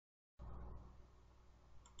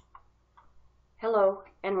Hello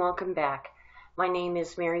and welcome back. My name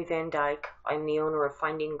is Mary Van Dyke. I'm the owner of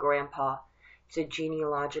Finding Grandpa. It's a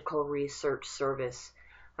genealogical research service.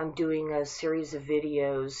 I'm doing a series of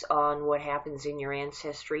videos on what happens in your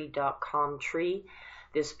Ancestry.com tree.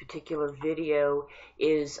 This particular video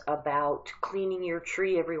is about cleaning your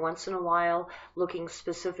tree every once in a while, looking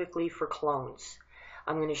specifically for clones.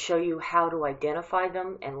 I'm going to show you how to identify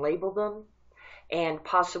them and label them, and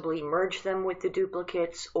possibly merge them with the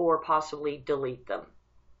duplicates or possibly delete them.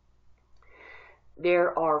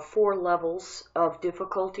 There are 4 levels of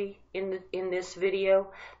difficulty in this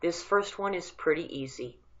video. This first one is pretty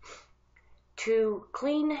easy. To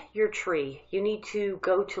clean your tree, you need to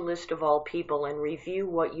go to List of All People and review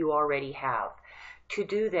what you already have. To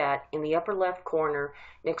do that, in the upper left corner,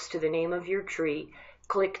 next to the name of your tree,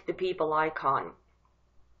 click the people icon.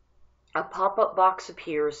 A pop-up box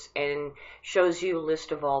appears and shows you a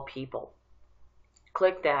list of all people.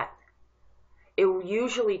 Click that. It will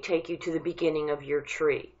usually take you to the beginning of your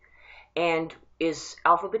tree and is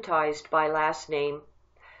alphabetized by last name,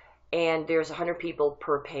 and there's 100 people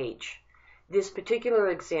per page. This particular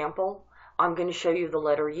example, I'm going to show you the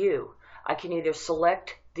letter U. I can either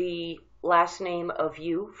select the last name of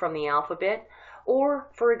U from the alphabet, or,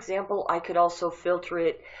 for example, I could also filter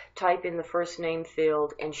it, type in the first name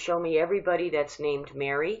field, and show me everybody that's named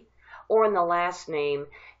Mary, or in the last name,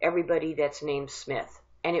 everybody that's named Smith.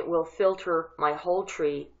 And it will filter my whole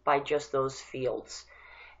tree by just those fields.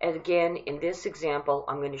 And again, in this example,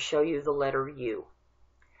 I'm going to show you the letter U.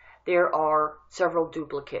 There are several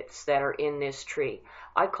duplicates that are in this tree.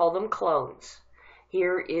 I call them clones.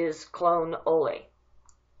 Here is clone Ole.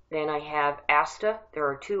 Then I have Asta. There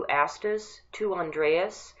are 2 Astas, 2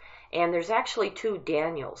 Andreas, and there's actually 2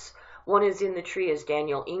 Daniels. One is in the tree as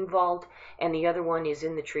Daniel Ingvald, and the other one is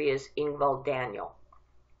in the tree as Ingvald Daniel.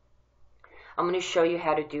 I'm going to show you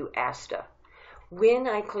how to do Asta. When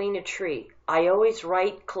I clean a tree, I always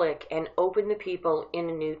right-click and open the people in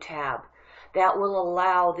a new tab. That will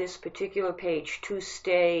allow this particular page to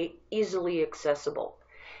stay easily accessible.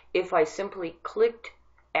 If I simply clicked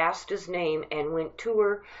Asta's name and went to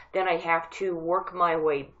her, then I have to work my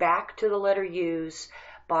way back to the letter U's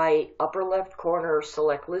by upper left corner,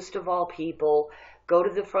 select List of All People, go to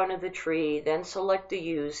the front of the tree, then select the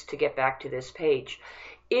U's to get back to this page.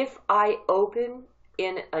 If I open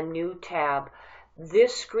in a new tab,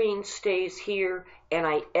 this screen stays here and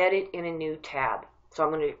I edit in a new tab. So I'm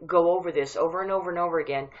going to go over this over and over and over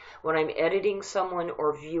again. When I'm editing someone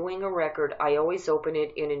or viewing a record, I always open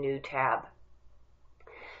it in a new tab.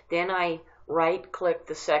 Then I right-click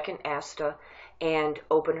the second Asta and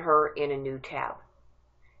open her in a new tab.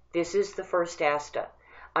 This is the first Asta.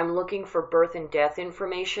 I'm looking for birth and death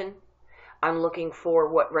information. I'm looking for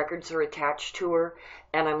what records are attached to her,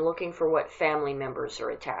 and I'm looking for what family members are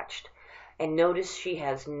attached. And notice she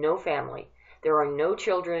has no family. There are no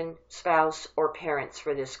children, spouse, or parents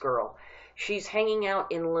for this girl. She's hanging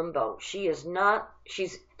out in limbo. She's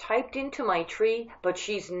typed into my tree, but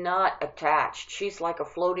she's not attached. She's like a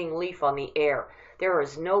floating leaf on the air. There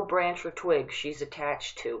is no branch or twig she's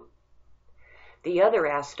attached to. The other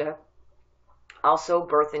Asta, also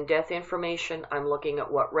birth and death information. I'm looking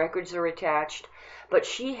at what records are attached, but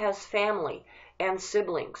she has family and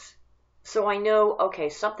siblings. So I know, okay,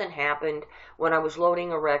 something happened when I was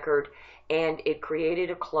loading a record and it created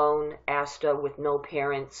a clone Asta with no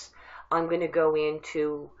parents. I'm going to go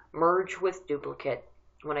into Merge with Duplicate.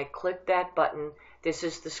 When I click that button, this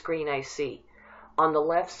is the screen I see. On the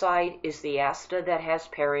left side is the Asta that has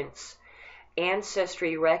parents.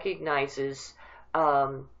 Ancestry recognizes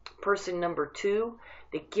person number 2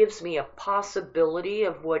 that gives me a possibility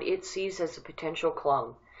of what it sees as a potential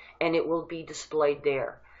clone, and it will be displayed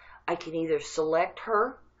there. I can either select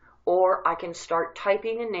her or I can start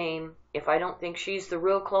typing a name if I don't think she's the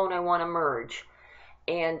real clone I want to merge,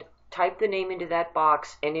 and type the name into that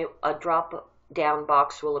box, and a drop-down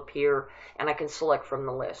box will appear, and I can select from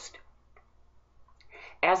the list.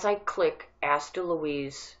 As I click Asta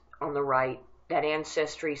Louise on the right, that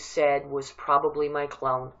Ancestry said was probably my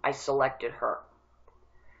clone. I selected her.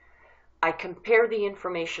 I compare the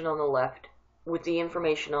information on the left with the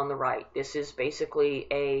information on the right. This is basically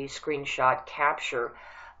a screenshot capture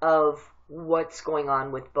of what's going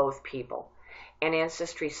on with both people. And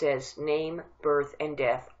Ancestry says name, birth, and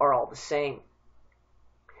death are all the same.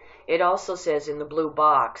 It also says in the blue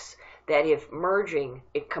box that if merging,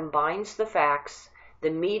 it combines the facts, the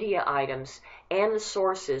media items, and the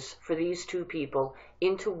sources for these 2 people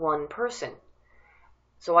into one person.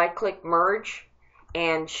 So I click merge,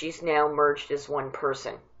 and she's now merged as one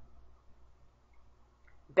person.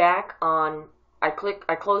 Back on, I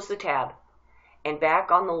close the tab, and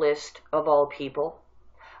back on the list of all people.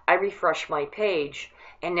 I refresh my page,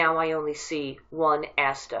 and now I only see one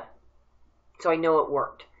Asta. So I know it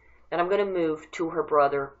worked. Then I'm going to move to her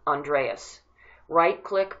brother, Andreas.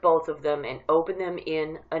 Right-click both of them and open them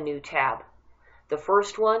in a new tab. The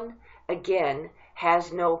first one, again,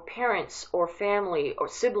 has no parents or family or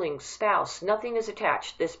siblings, spouse. Nothing is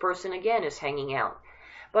attached. This person, again, is hanging out.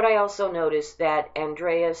 But I also notice that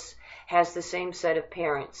Andreas has the same set of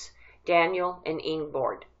parents, Daniel and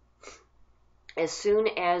Ingeborg. As soon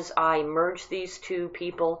as I merged these two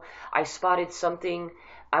people, I spotted something.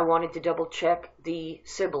 I wanted to double check the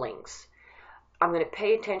siblings. I'm going to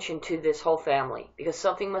pay attention to this whole family because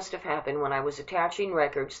something must have happened when I was attaching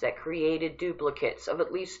records that created duplicates of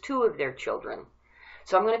at least two of their children.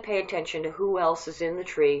 So I'm going to pay attention to who else is in the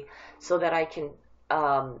tree so that I can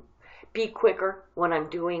be quicker when I'm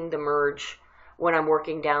doing the merge, when I'm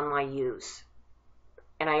working down my U's.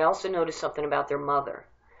 And I also noticed something about their mother.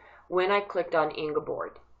 When I clicked on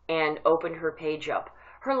Ingeborg and opened her page up,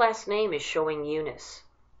 her last name is showing Eunice.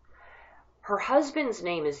 Her husband's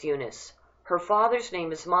name is Eunice. Her father's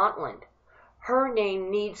name is Montland. Her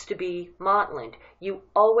name needs to be Montland. You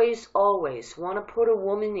always, always want to put a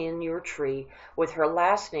woman in your tree with her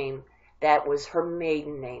last name that was her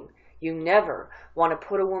maiden name. You never want to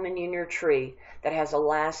put a woman in your tree that has a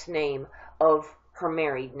last name of her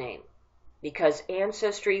married name, because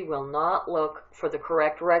Ancestry will not look for the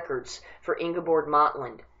correct records for Ingeborg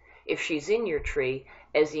Montland if she's in your tree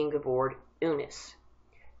as Ingeborg Eunice.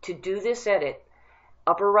 To do this edit,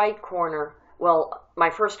 upper right corner, well, my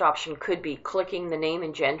first option could be clicking the name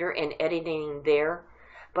and gender and editing there,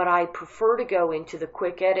 but I prefer to go into the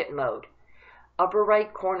quick edit mode. Upper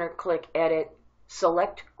right corner, click edit,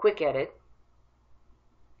 select quick edit.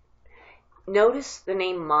 Notice the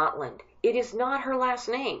name Montland. It is not her last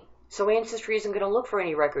name, so Ancestry isn't going to look for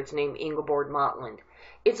any records named Ingeborg Montland.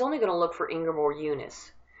 It's only going to look for Ingeborg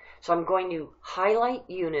Eunice. So I'm going to highlight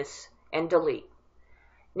Eunice and delete.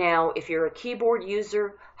 Now, if you're a keyboard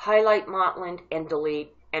user, highlight Montland and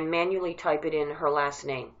delete and manually type it in her last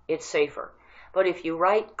name. It's safer. But if you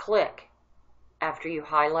right-click after you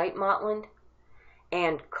highlight Montland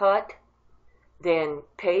and cut, then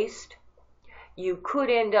paste, you could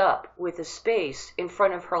end up with a space in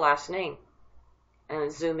front of her last name. And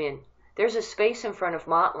zoom in. There's a space in front of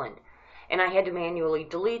Montland, and I had to manually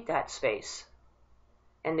delete that space.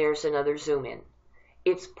 And there's another zoom in.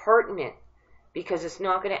 It's pertinent because it's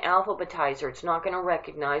not going to alphabetize her. It's not going to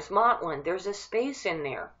recognize Montland. There's a space in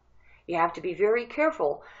there. You have to be very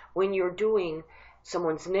careful when you're doing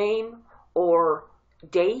someone's name or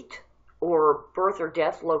date or birth or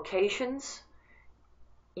death locations.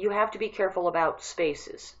 You have to be careful about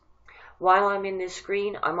spaces. While I'm in this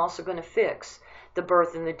screen, I'm also going to fix the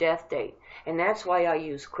birth and the death date. And that's why I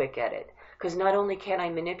use quick edit. Because not only can I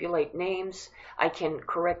manipulate names, I can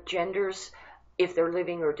correct genders if they're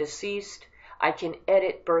living or deceased. I can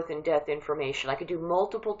edit birth and death information. I can do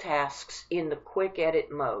multiple tasks in the quick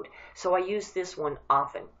edit mode. So I use this one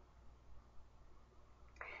often.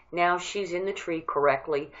 Now she's in the tree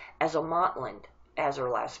correctly as a Montland as her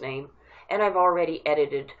last name. And I've already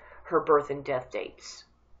edited her birth and death dates.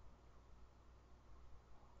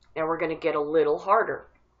 Now we're going to get a little harder.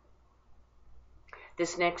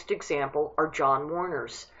 This next example are John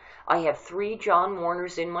Warners. I have 3 John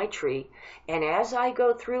Warners in my tree, and as I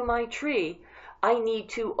go through my tree, I need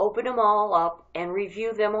to open them all up and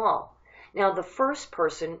review them all. Now the first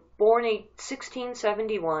person, born in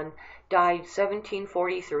 1671, died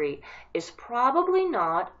 1743, is probably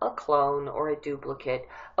not a clone or a duplicate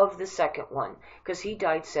of the second one, because he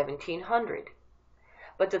died 1700.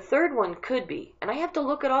 But the third one could be, and I have to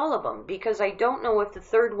look at all of them because I don't know if the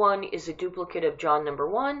third one is a duplicate of John number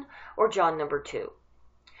 1 or John number 2.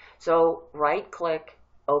 So right-click,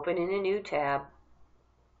 open in a new tab.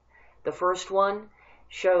 The first one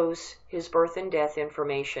shows his birth and death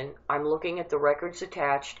information. I'm looking at the records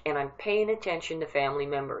attached, and I'm paying attention to family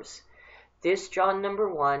members. This John number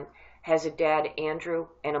 1 has a dad, Andrew,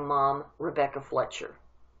 and a mom, Rebecca Fletcher.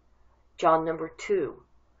 John number 2,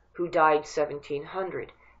 who died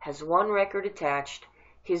 1700, has one record attached.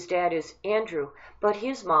 His dad is Andrew, but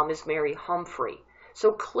his mom is Mary Humphrey.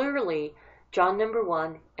 So clearly, John number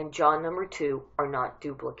 1 and John number 2 are not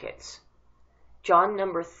duplicates. John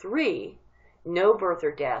number 3, no birth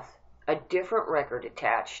or death, a different record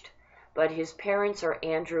attached, but his parents are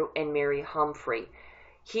Andrew and Mary Humphrey.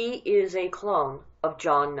 He is a clone of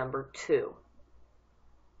John number 2.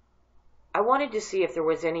 I wanted to see if there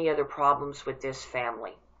was any other problems with this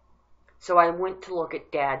family. So I went to look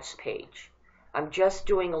at Dad's page. I'm just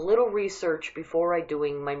doing a little research before I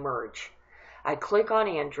doing my merge. I click on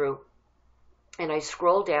Andrew, and I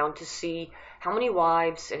scroll down to see how many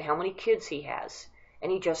wives and how many kids he has.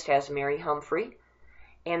 And he just has Mary Humphrey,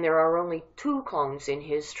 and there are only 2 clones in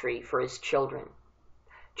his tree for his children.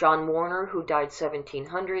 John Warner, who died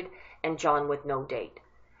 1700, and John with no date.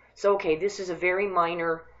 So, okay, this is a very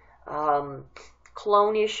minor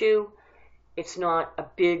clone issue. It's not a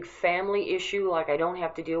big family issue, like I don't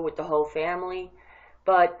have to deal with the whole family.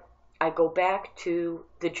 But I go back to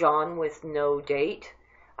the John with no date.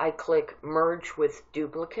 I click Merge with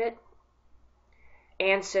Duplicate.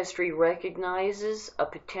 Ancestry recognizes a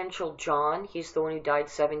potential John. He's the one who died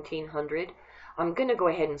 1700. I'm going to go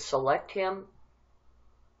ahead and select him.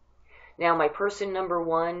 Now my person number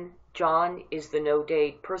 1, John, is the no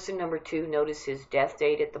date. Person number 2, notice his death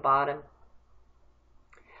date at the bottom.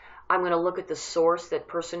 I'm going to look at the source that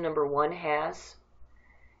person number 1 has.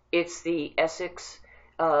 It's the Essex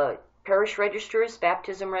Parish Registers,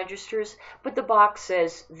 Baptism Registers, but the box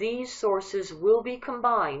says these sources will be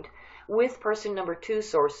combined with person number 2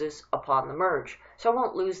 sources upon the merge, so I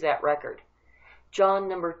won't lose that record. John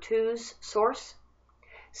number 2's source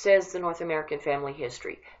says the North American Family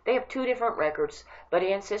History. They have 2 different records, but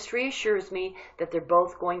Ancestry assures me that they're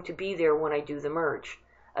both going to be there when I do the merge.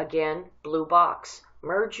 Again, blue box.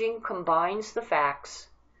 Merging combines the facts,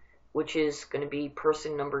 which is going to be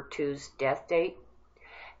person number 2's death date,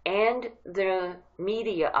 and the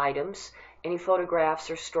media items, any photographs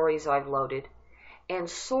or stories I've loaded, and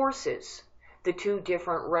sources, the 2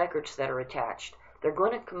 different records that are attached. They're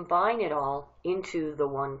going to combine it all into the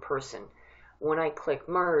one person. When I click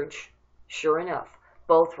merge, sure enough,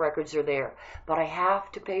 both records are there. But I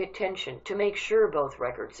have to pay attention to make sure both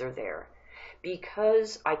records are there,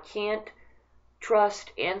 because I can't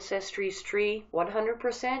trust Ancestry's tree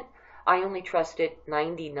 100%. I only trust it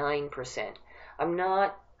 99%.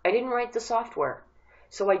 I didn't write the software,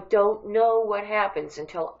 so I don't know what happens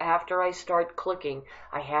until after I start clicking.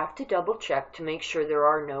 I have to double check to make sure there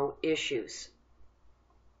are no issues.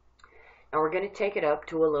 Now we're going to take it up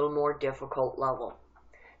to a little more difficult level.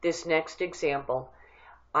 This next example,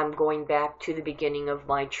 I'm going back to the beginning of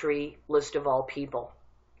my tree, list of all people.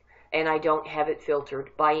 And I don't have it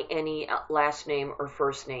filtered by any last name or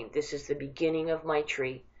first name. This is the beginning of my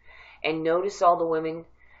tree. And notice all the women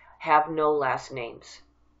have no last names.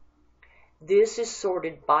 This is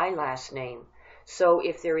sorted by last name. So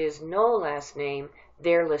if there is no last name,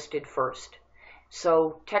 they're listed first.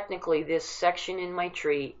 So technically this section in my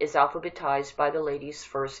tree is alphabetized by the ladies'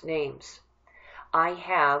 first names. I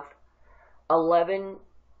have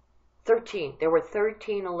 13. There were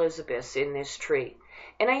 13 Elizabeths in this tree.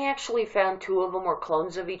 And I actually found 2 of them were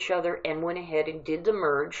clones of each other and went ahead and did the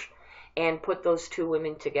merge and put those 2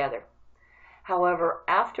 women together. However,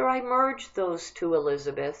 after I merged those 2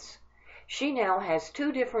 Elizabeths, she now has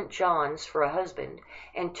 2 different Johns for a husband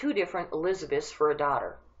and 2 different Elizabeths for a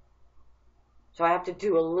daughter. So I have to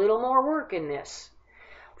do a little more work in this.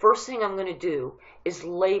 First thing I'm going to do is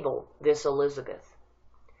label this Elizabeth.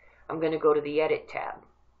 I'm going to go to the Edit tab.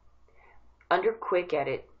 Under Quick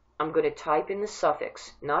Edit, I'm going to type in the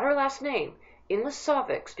suffix, not her last name, in the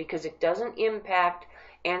suffix, because it doesn't impact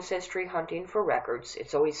Ancestry hunting for records.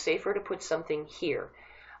 It's always safer to put something here.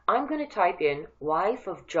 I'm going to type in wife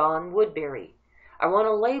of John Woodbury. I want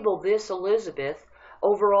to label this Elizabeth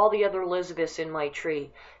over all the other Elizabeths in my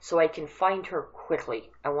tree so I can find her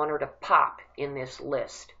quickly. I want her to pop in this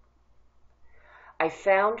list. I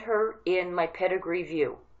found her in my pedigree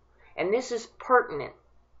view, and this is pertinent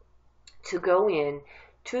to go in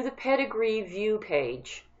to the pedigree view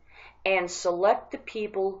page and select the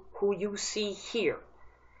people who you see here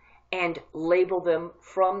and label them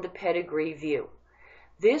from the pedigree view.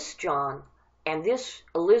 This John and this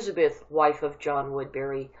Elizabeth, wife of John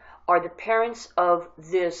Woodbury, are the parents of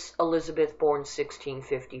this Elizabeth born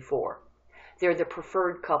 1654. They're the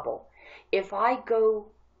preferred couple. If I go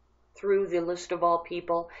through the list of all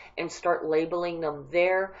people and start labeling them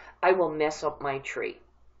there, I will mess up my tree.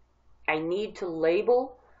 I need to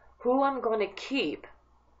label who I'm going to keep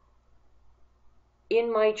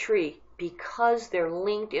in my tree because they're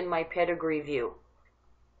linked in my pedigree view.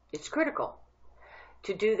 It's critical.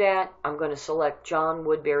 To do that, I'm going to select John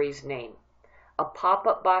Woodbury's name. A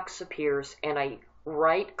pop-up box appears and I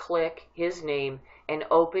right-click his name and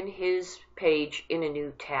open his page in a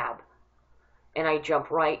new tab. And I jump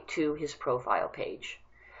right to his profile page.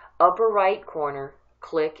 Upper right corner,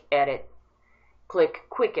 click Edit, click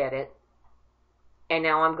Quick Edit, and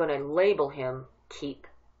now I'm going to label him Keep.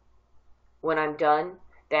 When I'm done,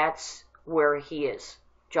 that's where he is.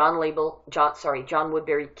 John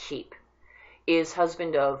Woodbury Keep is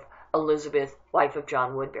husband of Elizabeth, wife of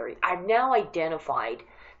John Woodbury. I've now identified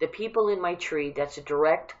the people in my tree that's a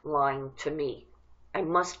direct line to me. I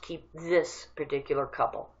must keep this particular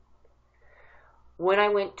couple. When I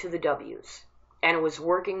went to the W's and was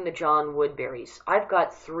working the John Woodburys, I've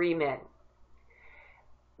got 3 men.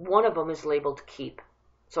 One of them is labeled keep.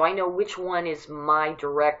 So I know which one is my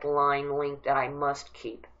direct line link that I must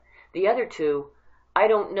keep. The other 2, I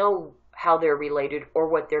don't know how they're related or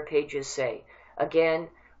what their pages say. Again,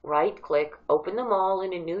 right click, open them all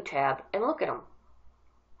in a new tab, and look at them.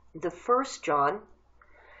 The first John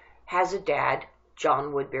has a dad,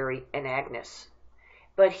 John Woodbury, and Agnes.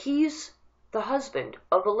 But he's the husband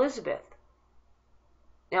of Elizabeth.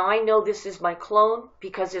 Now I know this is my clone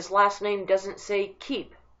because his last name doesn't say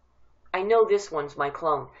keep. I know this one's my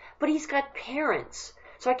clone, but he's got parents,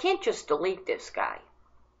 so I can't just delete this guy.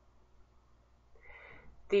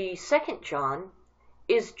 The second John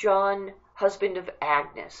is John, husband of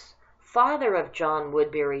Agnes, father of John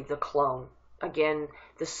Woodbury, the clone. Again,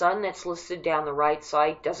 the son that's listed down the right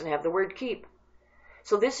side doesn't have the word keep.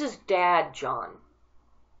 So this is Dad John.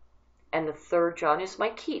 And the third John is my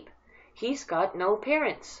keep. He's got no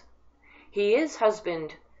parents. He is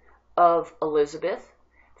husband of Elizabeth,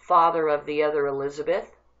 father of the other Elizabeth.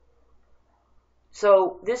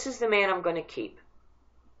 So this is the man I'm going to keep.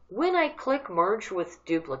 When I click merge with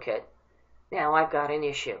duplicate, now I've got an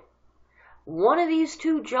issue. One of these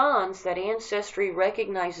 2 Johns that Ancestry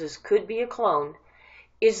recognizes could be a clone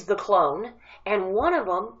is the clone, and one of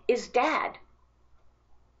them is Dad.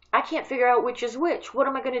 I can't figure out which is which. What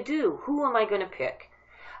am I going to do? Who am I going to pick?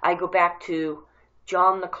 I go back to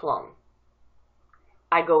John the clone.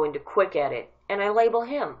 I go into Quick Edit, and I label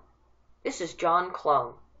him. This is John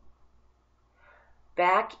Clone.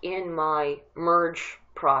 Back in my merge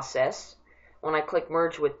process, when I click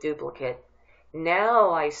merge with duplicate,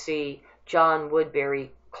 now I see John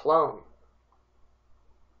Woodbury Clone.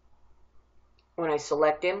 When I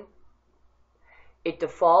select him, it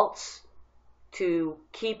defaults to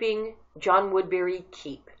keeping John Woodbury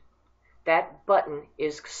Keep. That button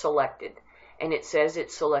is selected, and it says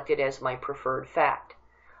it's selected as my preferred fact.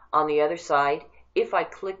 On the other side, if I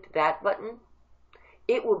clicked that button,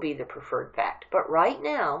 it will be the preferred fact. But right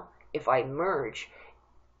now, if I merge,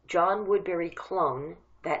 John Woodbury Clone,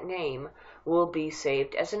 that name, will be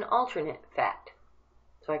saved as an alternate fact.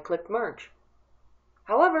 So I click merge.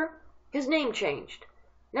 However, his name changed.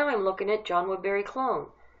 Now I'm looking at John Woodbury Clone.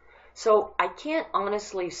 So I can't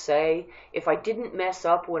honestly say if I didn't mess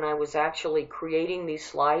up when I was actually creating these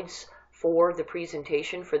slides for the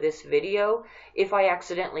presentation for this video, if I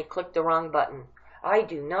accidentally clicked the wrong button. I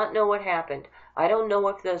do not know what happened. I don't know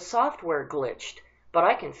if the software glitched, but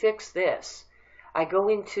I can fix this. I go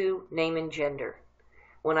into name and gender.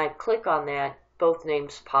 When I click on that, both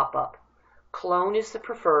names pop up. Clone is the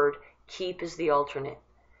preferred, keep is the alternate.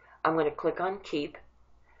 I'm going to click on keep,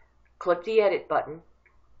 click the edit button.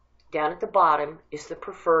 Down at the bottom is the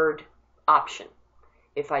preferred option.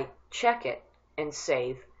 If I check it and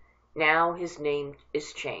save, now his name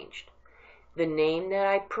is changed. The name that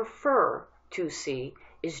I prefer to see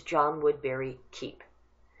is John Woodbury Keep.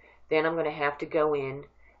 Then I'm going to have to go in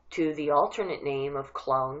to the alternate name of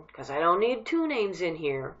clone, because I don't need 2 names in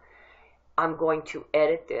here. I'm going to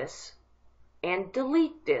edit this and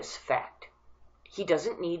delete this fact. He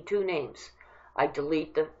doesn't need 2 names. I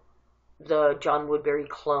delete the John Woodbury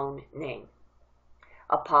Clone name.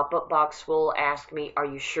 A pop-up box will ask me, are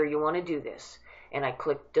you sure you want to do this? And I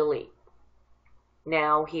click delete.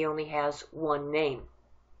 Now he only has 1 name,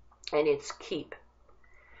 and it's Keep.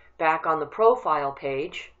 Back on the profile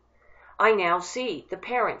page, I now see the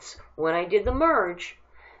parents. When I did the merge,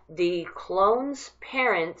 the clone's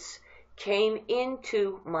parents came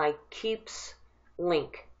into my Keeps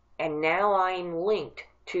link, and now I'm linked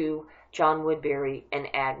to John Woodbury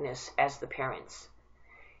and Agnes as the parents.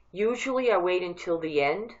 Usually I wait until the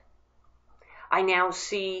end. I now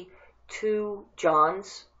see 2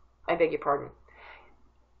 Johns. I beg your pardon.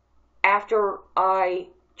 After I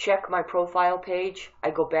check my profile page,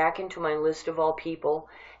 I go back into my list of all people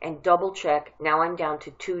and double check. Now I'm down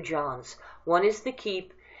to 2 Johns. One is the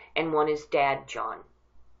Keep and one is Dad John.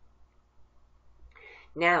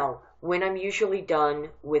 Now, when I'm usually done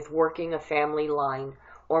with working a family line,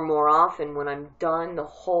 or more often when I'm done the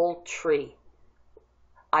whole tree,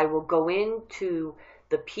 I will go into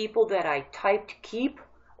the people that I typed keep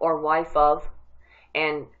or wife of,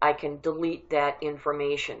 and I can delete that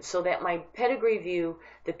information so that my pedigree view,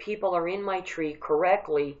 the people are in my tree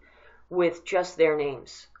correctly with just their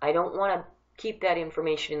names. I don't want to keep that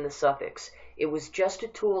information in the suffix. It was just a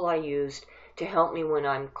tool I used to help me when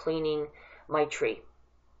I'm cleaning my tree.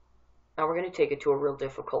 Now we're going to take it to a real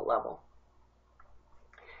difficult level.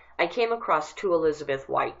 I came across 2 Elizabeth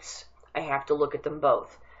Whites. I have to look at them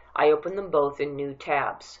both. I opened them both in new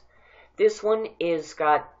tabs. This one is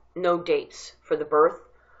got no dates for the birth,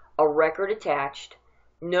 a record attached,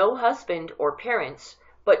 no husband or parents,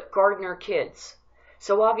 but Gardner kids.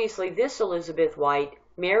 So obviously this Elizabeth White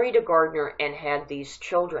married a Gardner and had these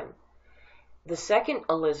children. The second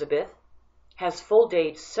Elizabeth has full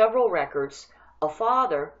dates, several records, a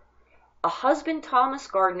father, a husband, Thomas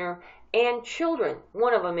Gardner, and children.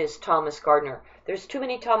 One of them is Thomas Gardner. There's too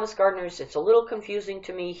many Thomas Gardners. It's a little confusing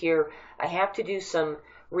to me here. I have to do some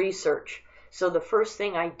research. So the first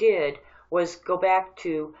thing I did was go back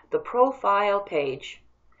to the profile page,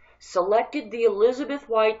 selected the Elizabeth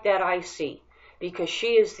White that I see, because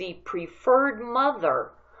she is the preferred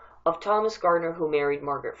mother of Thomas Gardner, who married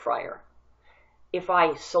Margaret Fryer. If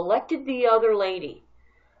I selected the other lady,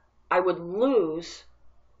 I would lose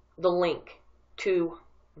the link to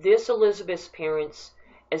this Elizabeth's parents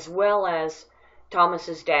as well as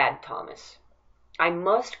Thomas's dad, Thomas. I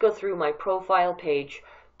must go through my profile page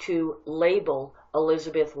to label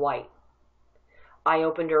Elizabeth White. I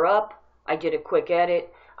opened her up, I did a quick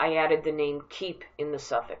edit, I added the name Keep in the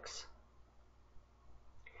suffix.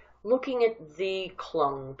 Looking at the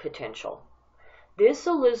clone potential. This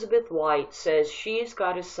Elizabeth White says she's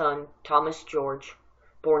got a son, Thomas George,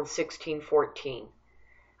 born 1614.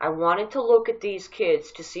 I wanted to look at these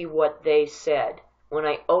kids to see what they said. When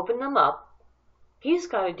I opened them up, he's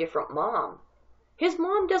got a different mom. His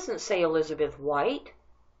mom doesn't say Elizabeth White.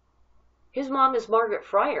 His mom is Margaret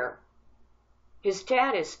Fryer. His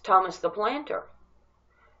dad is Thomas the Planter.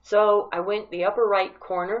 So I went the upper right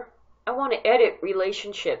corner. I want to edit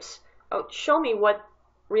relationships. Oh, show me what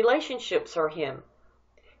relationships are him.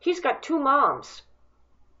 He's got two moms.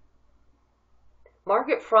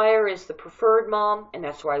 Margaret Fryer is the preferred mom, and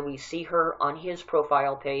that's why we see her on his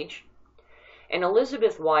profile page. And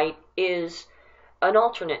Elizabeth White is an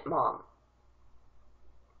alternate mom.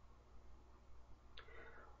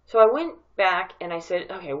 So I went back and I said,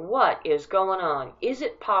 okay, what is going on? Is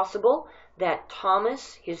it possible that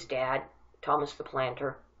Thomas, his dad, Thomas the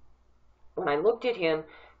Planter, when I looked at him,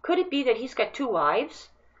 could it be that he's got two wives?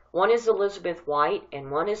 One is Elizabeth White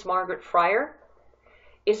and one is Margaret Fryer?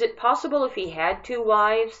 Is it possible if he had two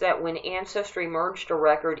wives that when Ancestry merged a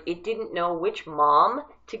record, it didn't know which mom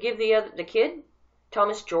to give the kid?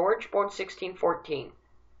 Thomas George, born 1614.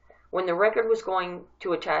 When the record was going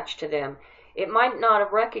to attach to them, it might not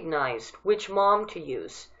have recognized which mom to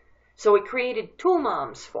use. So it created two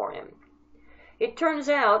moms for him. It turns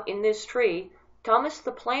out in this tree, Thomas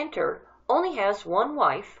the Planter only has one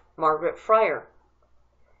wife, Margaret Fryer.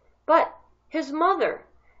 But his mother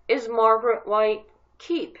is Margaret White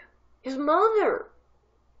Keep, his mother.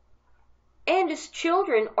 And his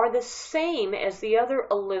children are the same as the other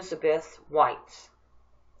Elizabeth Whites.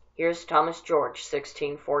 Here's Thomas George,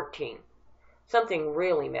 1614. Something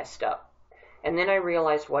really messed up. And then I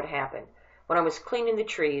realized what happened. When I was cleaning the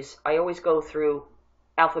trees, I always go through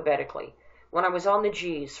alphabetically. When I was on the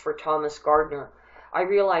G's for Thomas Gardner, I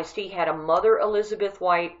realized he had a mother, Elizabeth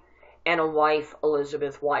White, and a wife,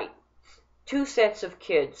 Elizabeth White. Two sets of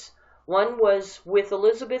kids. One was with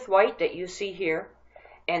Elizabeth White that you see here,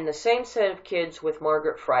 and the same set of kids with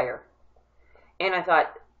Margaret Fryer. And I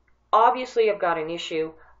thought, obviously I've got an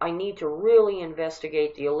issue. I need to really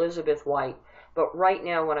investigate the Elizabeth White. But right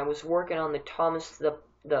now, when I was working on the Thomas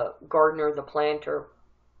the Gardner, the Planter,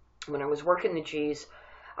 when I was working the G's,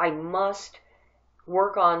 I must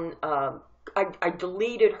work on, I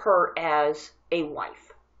deleted her as a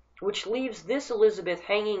wife, which leaves this Elizabeth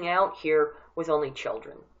hanging out here with only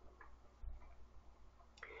children.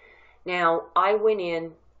 Now, I went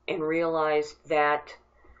in and realized that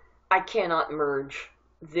I cannot merge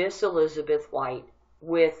this Elizabeth White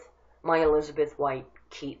with my Elizabeth White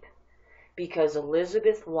Keep, because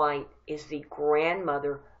Elizabeth White is the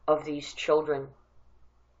grandmother of these children.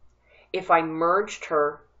 If I merged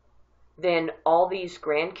her, then all these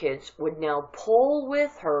grandkids would now pull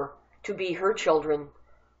with her to be her children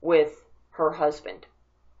with her husband.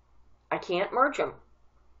 I can't merge them.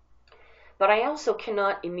 But I also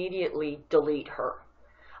cannot immediately delete her.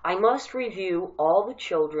 I must review all the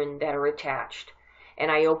children that are attached, and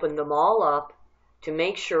I open them all up to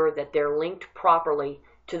make sure that they're linked properly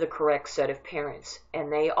to the correct set of parents,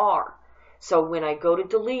 and they are. So when I go to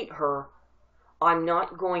delete her, I'm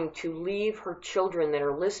not going to leave her children that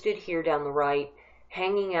are listed here down the right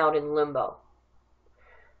hanging out in limbo.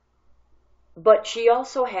 But she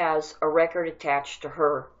also has a record attached to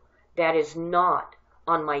her that is not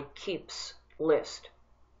on my Keeps list.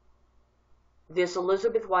 This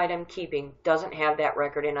Elizabeth White I'm keeping doesn't have that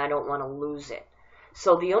record, and I don't want to lose it.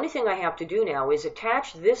 So the only thing I have to do now is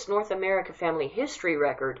attach this North America Family History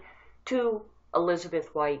record to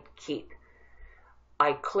Elizabeth White, keep.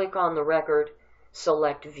 I click on the record,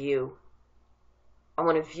 select view. I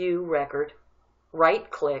want to view record, right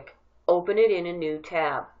click, open it in a new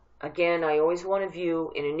tab. Again, I always want to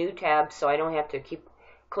view in a new tab so I don't have to keep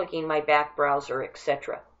clicking my back browser,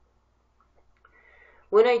 etc.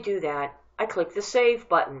 When I do that, I click the save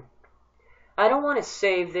button. I don't want to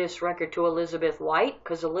save this record to Elizabeth White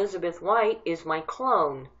because Elizabeth White is my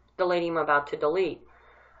clone, the lady I'm about to delete.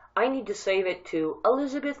 I need to save it to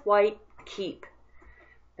Elizabeth White, keep.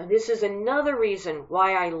 Now this is another reason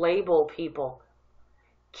why I label people.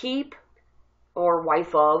 Keep or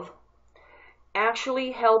wife of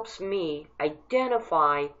actually helps me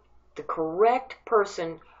identify the correct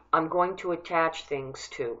person I'm going to attach things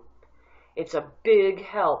to. It's a big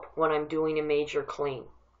help when I'm doing a major clean.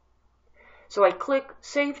 So I click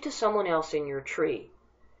Save to Someone Else in Your Tree.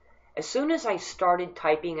 As soon as I started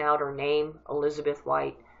typing out her name, Elizabeth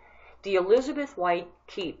White, the Elizabeth White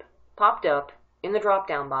Keep popped up in the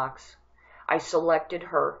drop-down box. I selected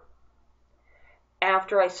her.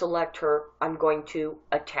 After I select her, I'm going to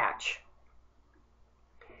attach.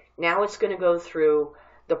 Now it's going to go through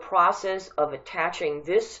the process of attaching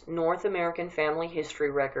this North American family history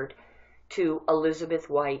record to Elizabeth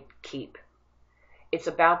White, keep. It's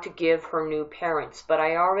about to give her new parents, but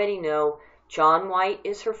I already know John White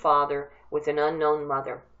is her father with an unknown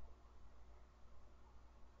mother.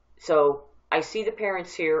 So I see the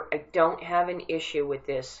parents here. I don't have an issue with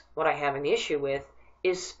this. What I have an issue with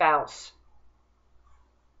is spouse.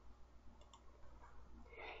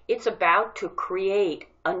 It's about to create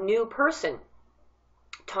a new person,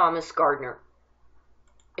 Thomas Gardner.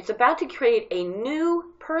 It's about to create a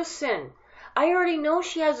new person. I already know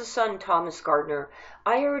she has a son, Thomas Gardner.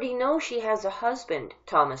 I already know she has a husband,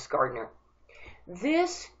 Thomas Gardner.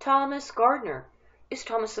 This Thomas Gardner is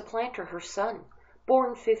Thomas the Planter, her son, born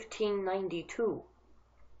 1592.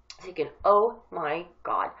 Thinking, oh my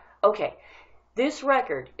God. Okay, this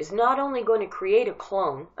record is not only going to create a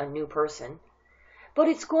clone, a new person, but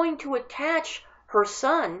it's going to attach her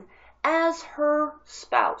son as her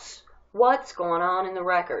spouse. What's going on in the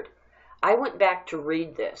record? I went back to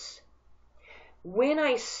read this. When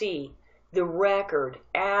I see the record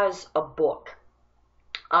as a book,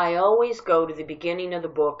 I always go to the beginning of the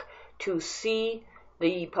book to see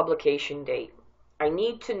the publication date. I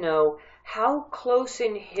need to know how close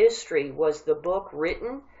in history was the book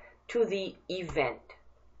written to the event.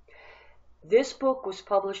 This book was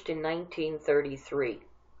published in 1933,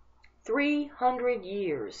 300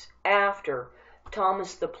 years after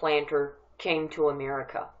Thomas the Planter came to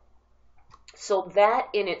America. So that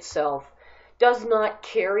in itself does not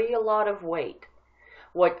carry a lot of weight.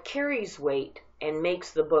 What carries weight and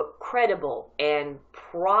makes the book credible and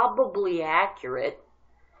probably accurate,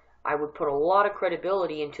 I would put a lot of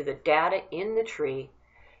credibility into the data in the tree,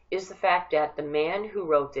 is the fact that the man who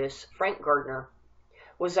wrote this, Frank Gardner,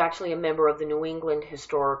 was actually a member of the New England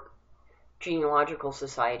Historic Genealogical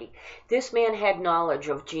Society. This man had knowledge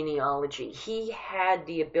of genealogy. He had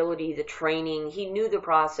the ability, the training, he knew the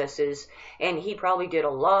processes, and he probably did a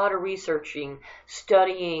lot of researching,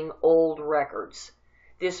 studying old records.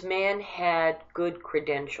 This man had good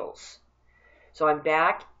credentials. So I'm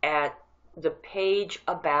back at the page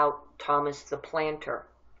about Thomas the Planter.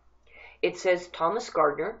 It says Thomas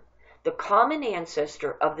Gardner, the common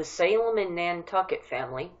ancestor of the Salem and Nantucket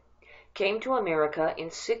family, came to America in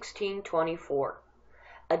 1624.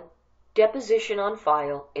 A deposition on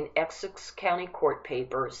file in Essex County Court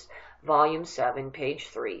Papers, Volume 7, page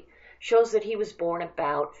 3, shows that he was born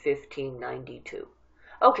about 1592.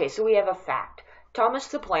 Okay, so we have a fact. Thomas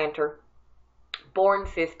the Planter, born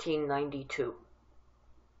 1592.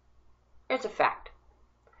 It's a fact.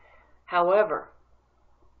 However,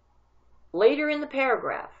 later in the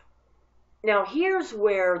paragraph, now here's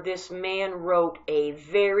where this man wrote a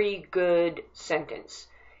very good sentence.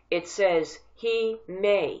 It says he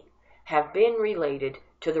may have been related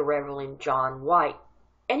to the Reverend John White.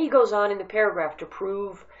 And he goes on in the paragraph to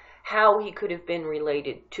prove how he could have been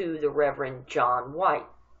related to the Reverend John White.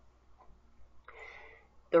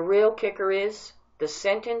 The real kicker is the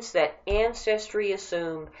sentence that Ancestry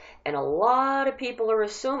assumed, and a lot of people are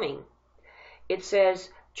assuming. It says,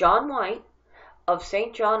 John White, of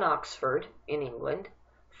St. John, Oxford, in England,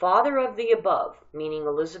 father of the above, meaning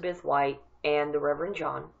Elizabeth White and the Reverend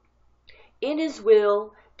John, in his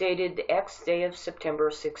will, dated the X day of September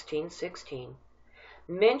 1616,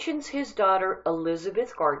 mentions his daughter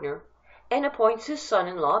Elizabeth Gardner and appoints his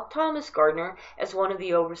son-in-law Thomas Gardner as one of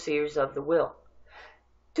the overseers of the will.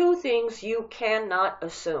 Two things you cannot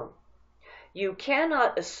assume. You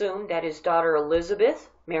cannot assume that his daughter Elizabeth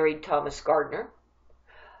married Thomas Gardner.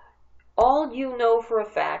 All you know for a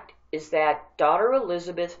fact is that daughter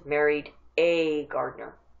Elizabeth married a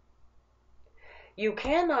Gardner. You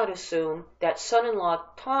cannot assume that son-in-law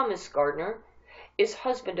Thomas Gardner is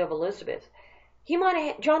husband of Elizabeth.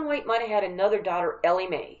 John White might have had another daughter, Ellie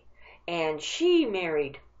Mae, and she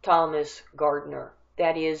married Thomas Gardner,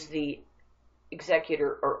 that is the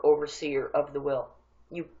executor or overseer of the will.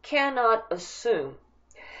 You cannot assume,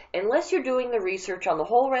 unless you're doing the research on the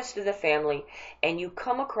whole rest of the family and you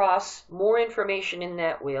come across more information in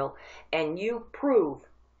that will and you prove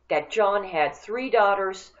that John had 3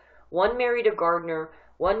 daughters, one married a Gardner,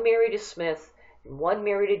 one married a Smith, and one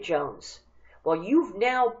married a Jones. Well, you've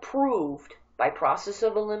now proved by process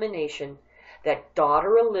of elimination that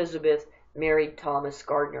daughter Elizabeth married Thomas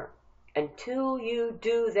Gardner. Until you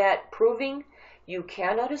do that proving, you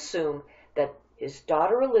cannot assume that his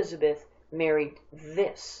daughter Elizabeth married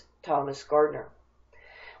this Thomas Gardner.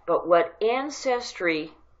 But what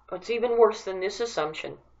Ancestry, it's even worse than this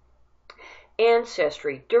assumption,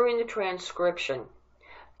 Ancestry during the transcription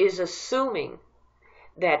is assuming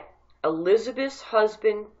that Elizabeth's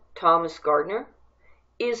husband, Thomas Gardner,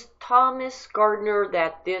 is Thomas Gardner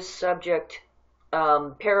that this subject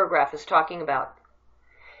paragraph is talking about.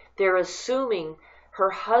 They're assuming her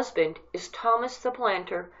husband is Thomas the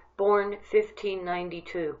Planter, born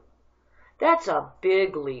 1592. That's a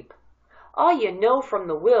big leap. All you know from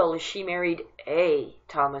the will is she married a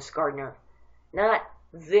Thomas Gardner, not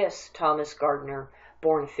this Thomas Gardner,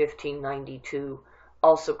 born 1592,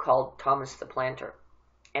 also called Thomas the Planter.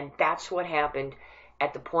 And that's what happened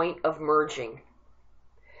at the point of merging.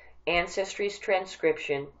 Ancestry's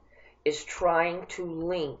transcription is trying to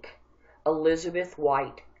link Elizabeth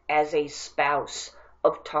White as a spouse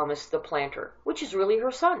of Thomas the Planter, which is really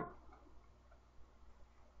her son.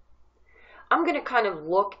 I'm going to kind of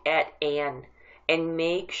look at Anne and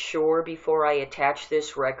make sure before I attach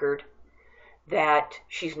this record that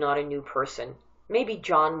she's not a new person. Maybe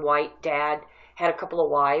John White, Dad, had a couple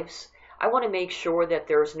of wives. I want to make sure that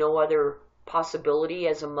there's no other possibility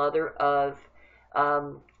as a mother of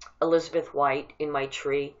Elizabeth White in my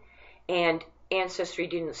tree. And Ancestry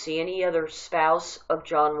didn't see any other spouse of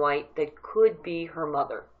John White that could be her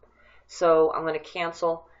mother. So I'm going to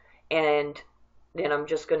cancel, and then I'm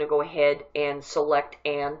just going to go ahead and select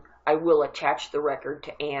Anne. I will attach the record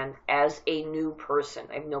to Anne as a new person.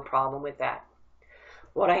 I have no problem with that.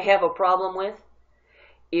 What I have a problem with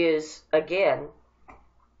is, again,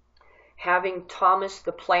 having Thomas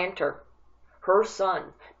the Planter, her son,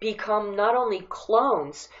 become not only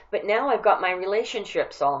clones, but now I've got my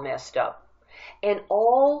relationships all messed up. And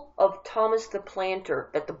all of Thomas the Planter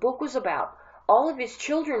that the book was about, all of his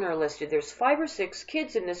children are listed. There's 5 or 6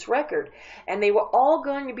 kids in this record, and they were all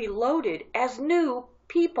going to be loaded as new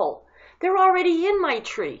people. They're already in my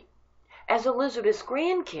tree as Elizabeth's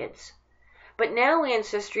grandkids. But now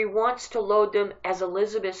Ancestry wants to load them as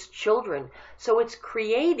Elizabeth's children, so it's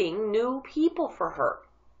creating new people for her.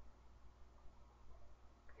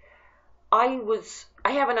 I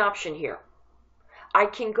have an option here. I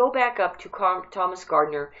can go back up to Thomas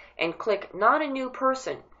Gardner and click Not a New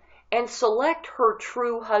Person and select her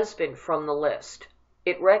true husband from the list.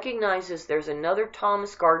 It recognizes there's another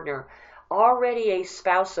Thomas Gardner, already a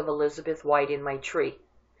spouse of Elizabeth White in my tree.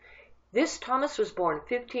 This Thomas was born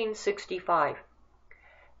 1565.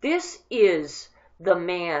 This is the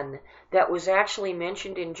man that was actually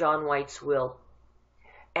mentioned in John White's will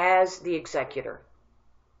as the executor.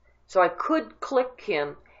 So I could click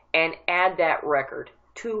him and add that record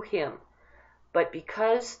to him. But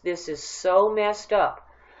because this is so messed up,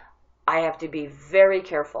 I have to be very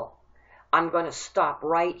careful. I'm going to stop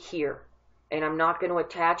right here, and I'm not going to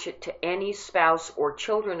attach it to any spouse or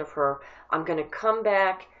children of her. I'm going to come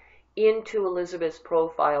back into Elizabeth's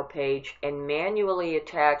profile page and manually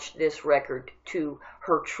attach this record to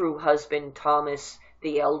her true husband, Thomas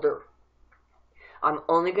the Elder. I'm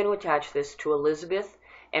only going to attach this to Elizabeth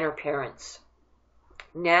and her parents.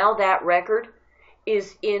 Now that record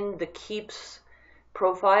is in the Keeps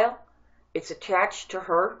profile. It's attached to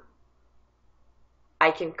her. I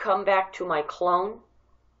can come back to my clone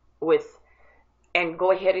and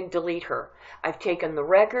go ahead and delete her. I've taken the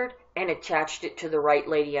record and attached it to the right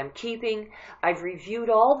lady I'm keeping. I've reviewed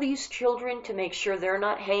all these children to make sure they're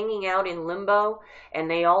not hanging out in limbo and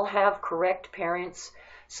they all have correct parents.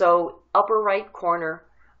 So upper right corner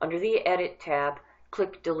under the Edit tab,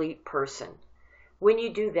 click Delete Person. When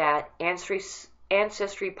you do that,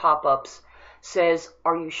 Ancestry pop-ups says,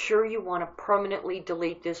 are you sure you want to permanently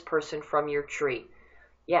delete this person from your tree?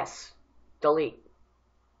 Yes, delete.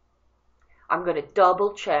 I'm going to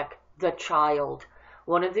double check the child,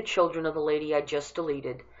 one of the children of the lady I just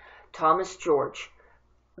deleted, Thomas George.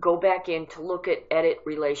 go back in to look at edit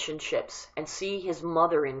relationships and see his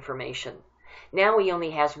mother information. Now he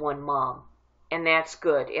only has one mom, and that's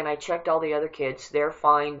good. And I checked all the other kids. They're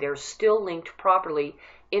fine. They're still linked properly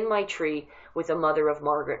in my tree with the mother of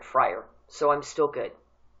Margaret Fryer. So I'm still good.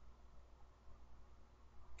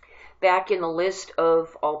 Back in the list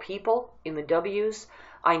of all people, in the W's,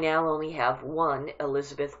 I now only have one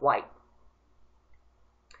Elizabeth White.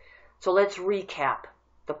 So let's recap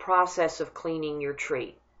the process of cleaning your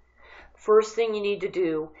tree. First thing you need to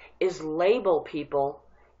do is label people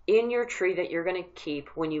in your tree that you're going to keep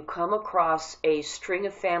when you come across a string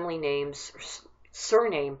of family names,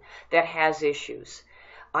 surname that has issues.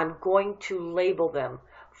 I'm going to label them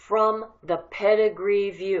from the pedigree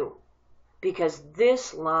view, because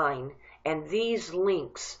this line and these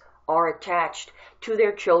links are attached to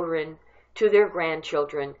their children, to their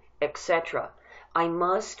grandchildren, etc. I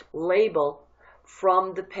must label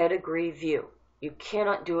from the pedigree view. You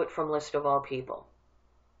cannot do it from list of all people.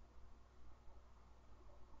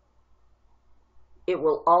 It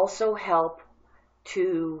will also help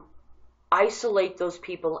to isolate those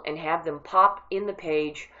people and have them pop in the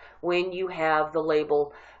page when you have the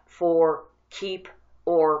label for keep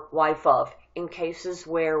or wife of, in cases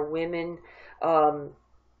where women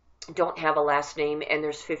don't have a last name and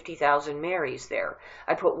there's 50,000 Marys there.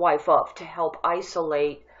 I put wife of to help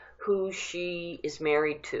isolate who she is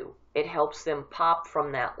married to. It helps them pop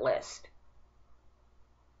from that list.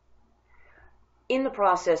 In the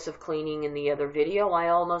process of cleaning in the other video, I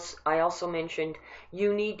also mentioned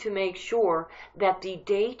you need to make sure that the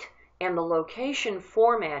date and the location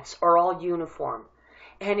formats are all uniform.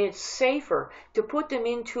 And it's safer to put them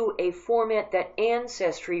into a format that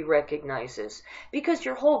Ancestry recognizes, because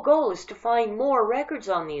your whole goal is to find more records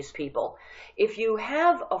on these people. If you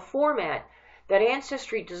have a format that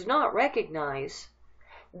Ancestry does not recognize,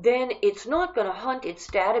 then it's not going to hunt its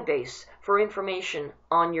database for information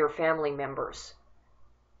on your family members.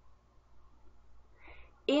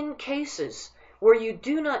 In cases where you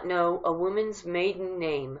do not know a woman's maiden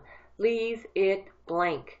name, leave it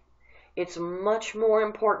blank. It's much more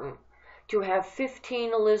important to have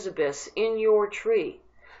 15 Elizabeths in your tree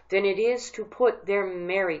than it is to put their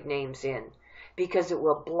married names in, because it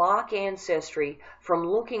will block Ancestry from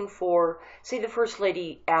looking for, say, the First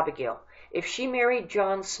Lady Abigail. If she married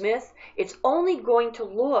John Smith, it's only going to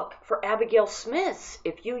look for Abigail Smiths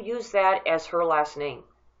if you use that as her last name.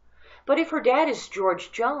 But if her dad is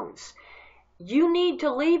George Jones, you need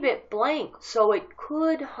to leave it blank, so it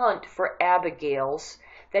could hunt for Abigails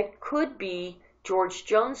that could be George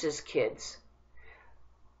Jones's kids.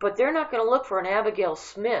 But they're not going to look for an Abigail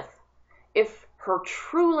Smith if her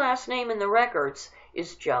true last name in the records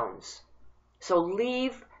is Jones. So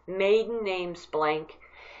leave maiden names blank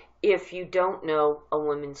if you don't know a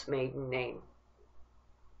woman's maiden name.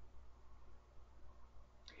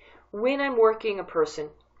 When I'm working a person,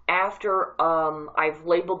 after I've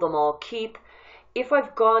labeled them all keep, if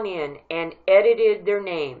I've gone in and edited their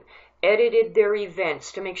name, edited their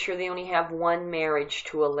events to make sure they only have one marriage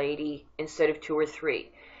to a lady instead of 2 or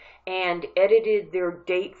 3, and edited their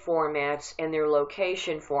date formats and their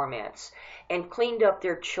location formats, and cleaned up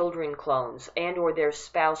their children clones and or their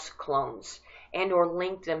spouse clones, and or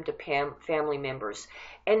linked them to family members,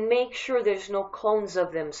 and make sure there's no clones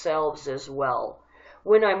of themselves as well.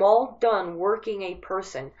 When I'm all done working a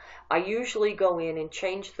person, I usually go in and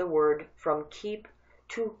change the word from keep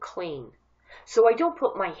to clean. So I don't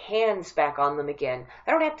put my hands back on them again.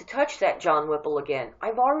 I don't have to touch that John Whipple again.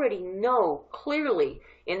 I've already know clearly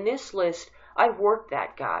in this list I've worked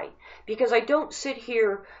that guy, because I don't sit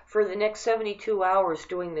here for the next 72 hours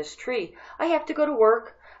doing this tree. I have to go to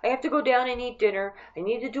work. I have to go down and eat dinner. I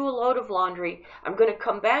need to do a load of laundry. I'm going to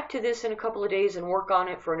come back to this in a couple of days and work on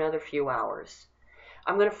it for another few hours.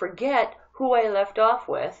 I'm going to forget who I left off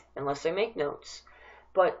with, unless I make notes.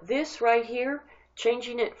 But this right here,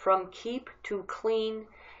 changing it from keep to clean,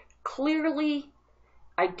 clearly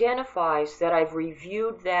identifies that I've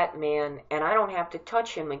reviewed that man and I don't have to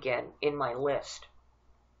touch him again in my list.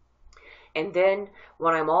 And then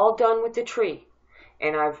when I'm all done with the tree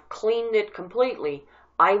and I've cleaned it completely,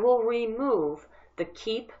 I will remove the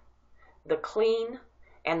keep, the clean,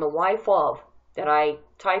 and the wife of that I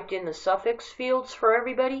typed in the suffix fields for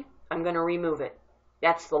everybody. I'm going to remove it.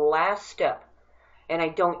 That's the last step. And I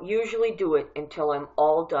don't usually do it until I'm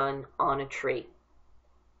all done on a tree.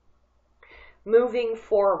 Moving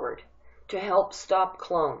forward, to help stop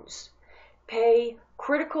clones, pay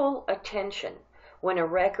critical attention when a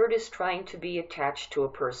record is trying to be attached to a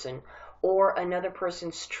person or another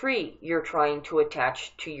person's tree you're trying to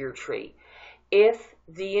attach to your tree. If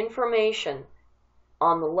the information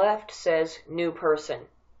on the left says new person,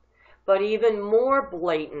 But even more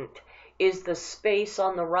blatant is the space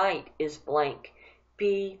on the right is blank.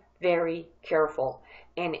 Be very careful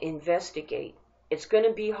and investigate. It's going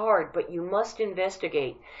to be hard, but you must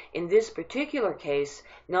investigate. In this particular case,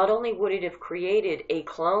 not only would it have created a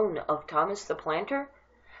clone of Thomas the Planter,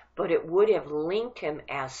 but it would have linked him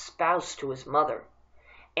as spouse to his mother.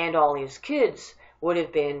 And all his kids would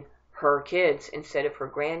have been her kids instead of her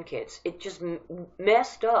grandkids. It just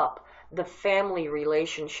messed up the family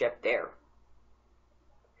relationship there.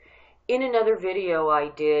 In another video I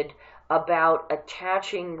did about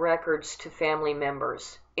attaching records to family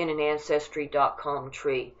members in an Ancestry.com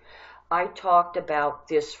tree, I talked about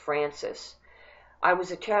this Francis. I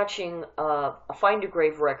was attaching a Find a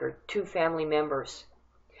Grave record to family members,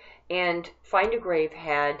 and Find a Grave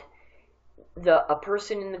had a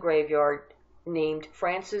person in the graveyard named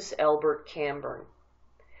Francis Albert Camburn.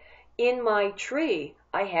 In my tree,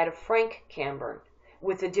 I had a Frank Camburn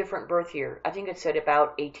with a different birth year. I think it said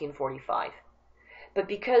about 1845. But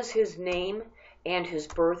because his name and his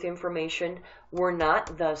birth information were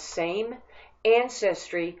not the same,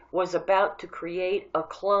 Ancestry was about to create a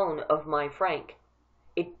clone of my Frank.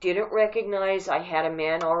 It didn't recognize I had a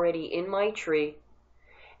man already in my tree,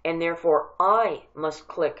 and therefore I must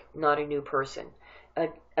click not a new person.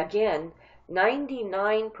 Again,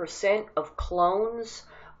 99% of clones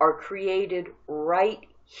are created right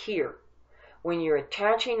here. When you're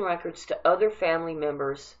attaching records to other family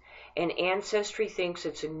members and Ancestry thinks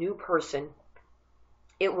it's a new person,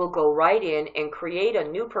 it will go right in and create a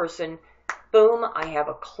new person. Boom, I have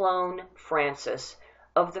a clone Francis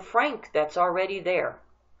of the Frank that's already there.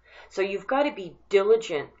 So you've got to be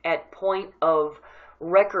diligent at point of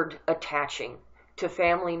record attaching to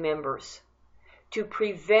family members to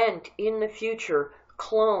prevent in the future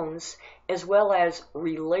clones as well as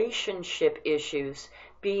relationship issues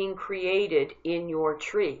being created in your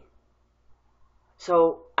tree.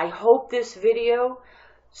 So I hope this video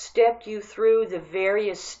stepped you through the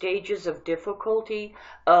various stages of difficulty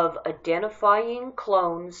of identifying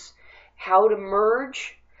clones, how to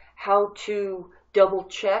merge, how to double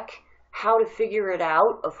check, how to figure it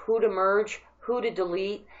out of who to merge, who to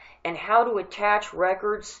delete, and how to attach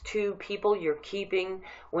records to people you're keeping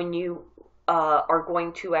when you are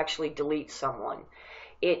going to actually delete someone.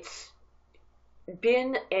 It's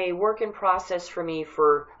been a work in process for me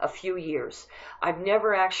for a few years. I've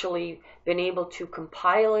never actually been able to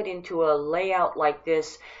compile it into a layout like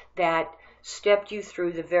this that stepped you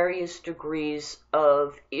through the various degrees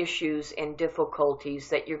of issues and difficulties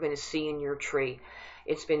that you're going to see in your tree.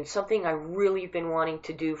 It's been something I've really been wanting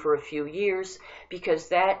to do for a few years because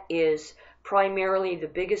that is primarily the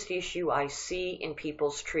biggest issue I see in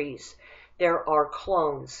people's trees. There are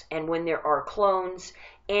clones, and when there are clones,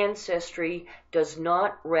 Ancestry does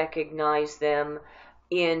not recognize them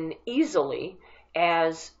in easily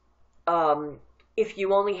as if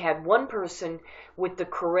you only had one person with the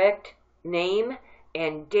correct name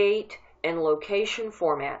and date and location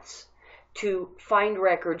formats to find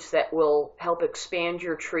records that will help expand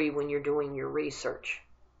your tree when you're doing your research.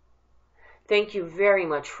 Thank you very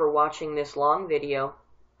much for watching this long video.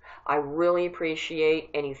 I really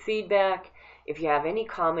appreciate any feedback. If you have any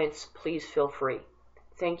comments, please feel free.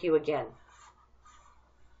 Thank you again.